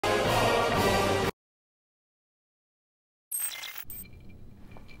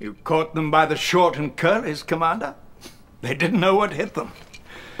You caught them by the short and curlies, Commander. They didn't know what hit them.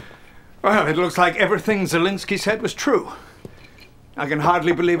 Well, it looks like everything Zelensky said was true. I can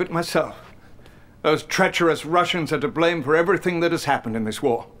hardly believe it myself. Those treacherous Russians are to blame for everything that has happened in this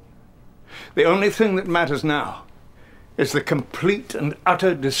war. The only thing that matters now is the complete and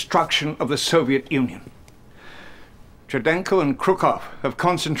utter destruction of the Soviet Union. Chudenko and Krukov have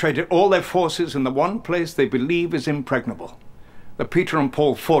concentrated all their forces in the one place they believe is impregnable, the Peter and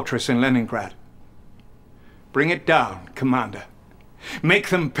Paul fortress in Leningrad. Bring it down, Commander. Make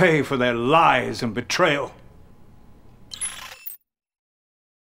them pay for their lies and betrayal.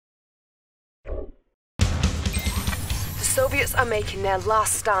 The Soviets are making their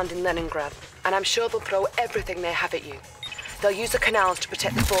last stand in Leningrad, and I'm sure they'll throw everything they have at you. They'll use the canals to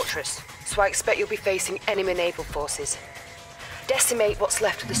protect the fortress, so I expect you'll be facing enemy naval forces. Decimate what's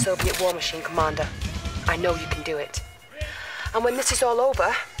left of the Soviet war machine, Commander. I know you can do it. And when this is all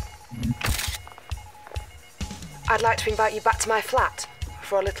over, I'd like to invite you back to my flat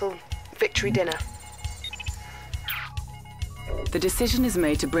for a little victory dinner. The decision is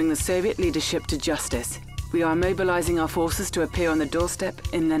made to bring the Soviet leadership to justice. We are mobilizing our forces to appear on the doorstep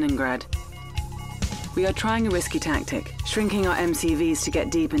in Leningrad. We are trying a risky tactic, shrinking our MCVs to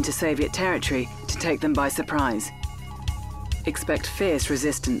get deep into Soviet territory to take them by surprise. Expect fierce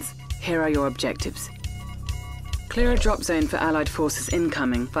resistance. Here are your objectives. Clear a drop zone for Allied forces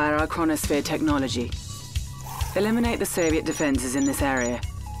incoming via our chronosphere technology. Eliminate the Soviet defenses in this area.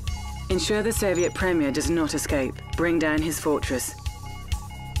 Ensure the Soviet premier does not escape. Bring down his fortress.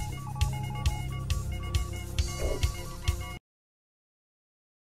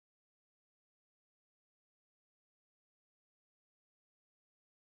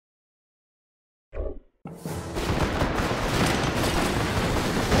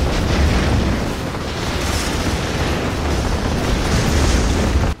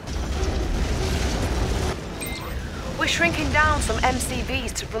 We're shrinking down some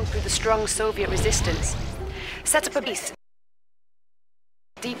MCVs to run through the strong Soviet resistance. Set up a base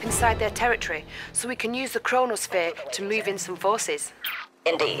deep inside their territory so we can use the chronosphere to move in some forces.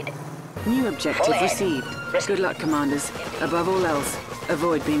 Indeed. New objective received. Good luck, commanders. Above all else,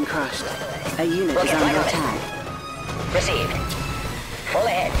 avoid being crushed. A unit is under attack. Received. Full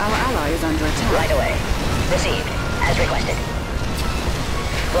ahead. Our ally is under attack. Right away. Received. As requested.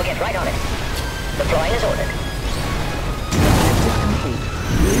 We'll get right on it. Deploying as ordered. Objective complete.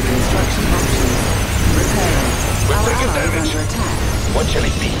 New construction options. Repairing. Our ally is under attack. What shall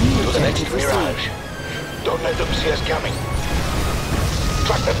it be? New To the next objective received. mirage. Don't let them see us coming.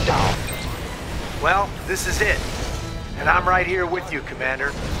 Track them down. Well, this is it. And I'm right here with you,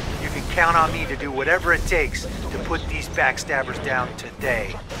 Commander. You can count on me to do whatever it takes to put these backstabbers down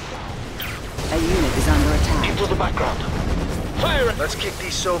today. A unit is under attack. Into the background. Fire it! Let's kick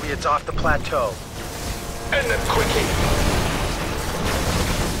these Soviets off the plateau. End them quickly.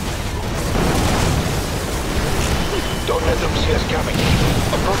 Don't let them see us coming.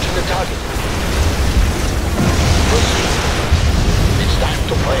 Approaching the target. Proceed. It's time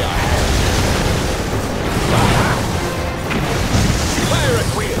to play our hand. Aha! Fire at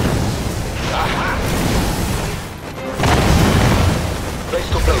wheel. Aha! Place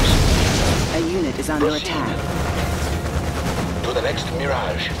to place. A unit is under Proceed. attack. To the next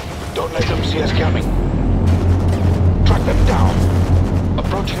mirage. Don't let them see us coming. Track them down.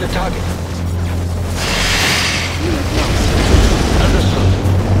 Approaching the target. Unit lost. Understood.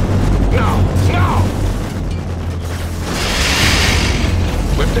 Now! Now!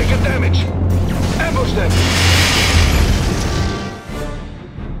 We've taken damage. Ambush them!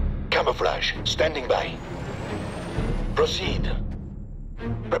 Camouflage. Standing by. Proceed.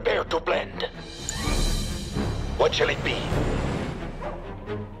 Prepare to blend. What shall it be?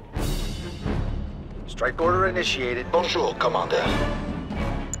 Strike order initiated. Bonjour, Commander.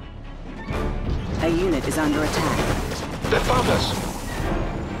 A unit is under attack. They found us.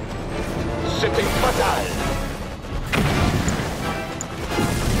 C'était fatal.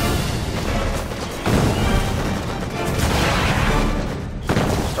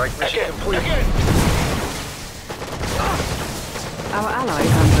 Strike mission Again, complete. again. Our ally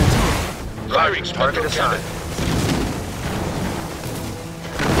is under attack. Firing Target assigned.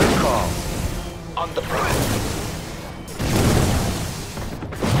 Good call. on the prowl.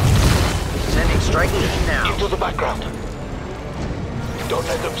 Sending strike team now. Into the background. Don't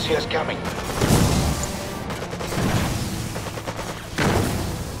let them see us coming.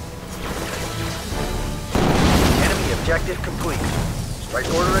 Enemy objective complete. Strike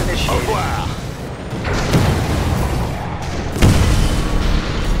order Au initiated. revoir.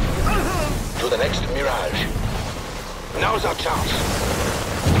 To the next mirage. Now's our chance.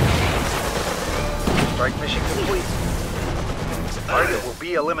 Strike mission complete. Target will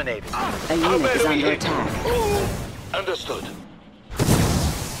be eliminated. A unit is under attack. Understood.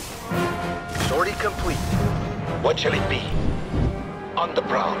 Sortie complete. What shall it be? On the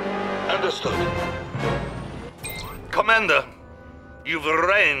prowl. Understood. Commander, you've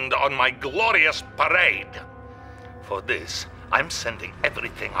rained on my glorious parade. For this, I'm sending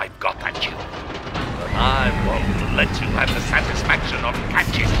everything I've got at you. But I won't let you have the satisfaction of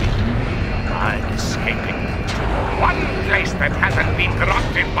catching me. I'm escaping. One place that hasn't been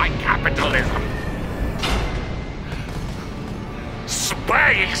corrupted by capitalism.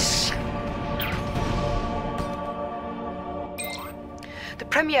 Space! The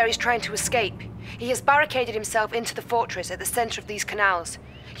Premier is trying to escape. He has barricaded himself into the fortress at the center of these canals.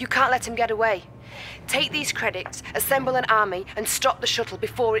 You can't let him get away. Take these credits, assemble an army, and stop the shuttle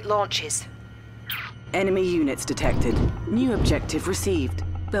before it launches. Enemy units detected. New objective received.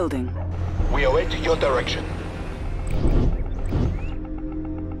 Building. We await your direction.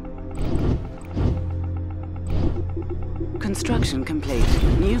 Construction complete.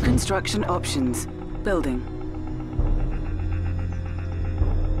 New construction options. Building.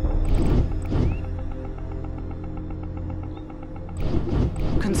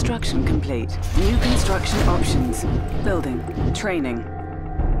 Construction complete. New construction options. Building. Training.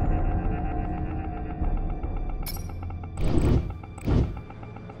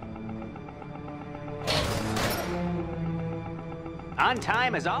 On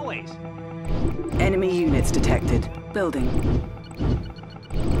time as always. Enemy units detected. Building.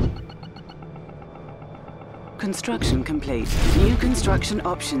 Construction complete. New construction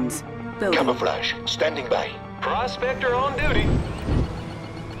options. Building. Camouflage. Standing by. Prospector on duty.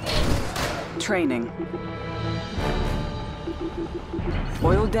 Training.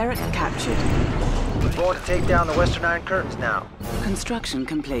 Oil derrick captured. We're going to take down the Western Iron Curtains now. Construction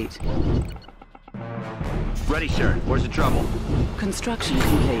complete. Ready, sir. Where's the trouble? Construction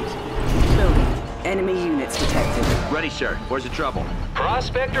complete. Building. Enemy units detected. Ready, sir. Where's the trouble?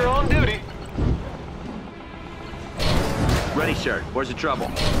 Prospector on duty. Ready, sir. Where's the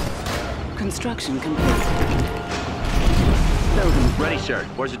trouble? Construction complete. Building. Ready, sir.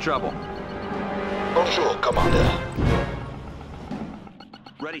 Where's the trouble? Bonjour, Commander.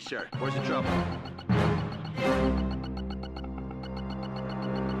 Ready, sir. Where's the trouble?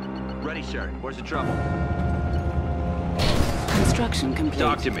 Ready, sir. Where's the trouble? Construction complete.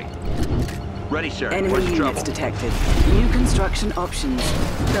 Talk to me. Ready, sir. Enemy Where's the trouble? units detected. New construction options.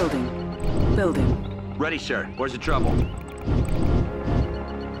 Building. Building. Ready, sir. Where's the trouble?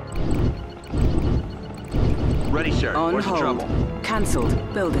 Ready, sir. On Where's hold. the trouble?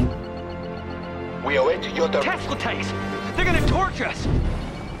 Cancelled. Building. We await your direction. Tesla tanks! They're gonna torch us!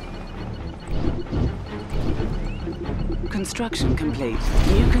 Construction complete.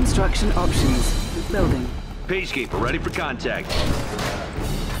 New construction options. Building. Peacekeeper, ready for contact.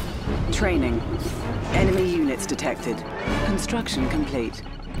 Training. Enemy units detected. Construction complete.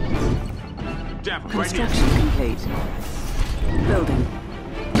 Construction complete. Building.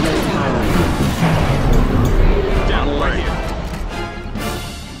 Low power. Down alert.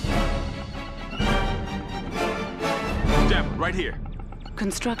 Depth, right here.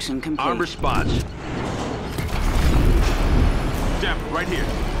 Construction complete. Arm response. Depth, right here.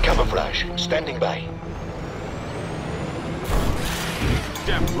 Camouflage. Standing by.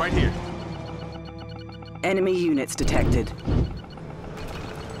 Depth, right here. Enemy units detected.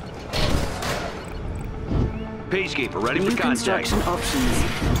 Peacekeeper, ready New for contact. construction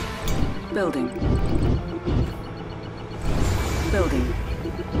options. Building. Building.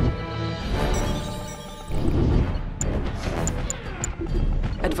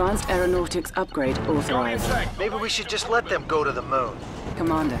 Advanced aeronautics upgrade authorized. Maybe we should just let them go to the moon.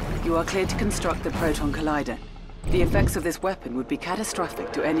 Commander, you are cleared to construct the Proton Collider. The effects of this weapon would be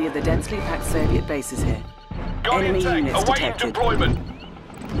catastrophic to any of the densely packed Soviet bases here. Enemy units detected. deployment.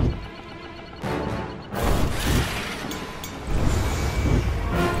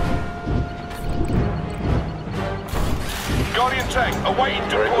 Guardian tank awaiting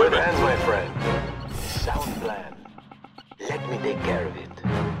Very good deployment. hands, my friend. Sound plan. Let me take care of it.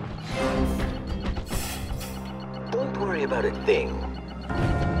 Don't worry about a thing.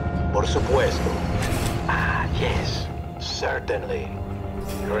 Por supuesto. Ah, yes. Certainly.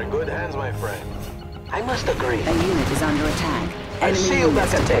 You're in good hands, my friend. I must agree. A unit is under attack. I Enemy see you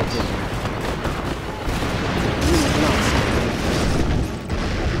units back at detected. Unit lost.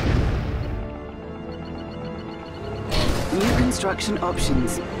 New construction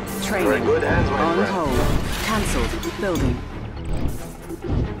options. Training. You're in good hands, my On friend. hold. Cancelled. Building.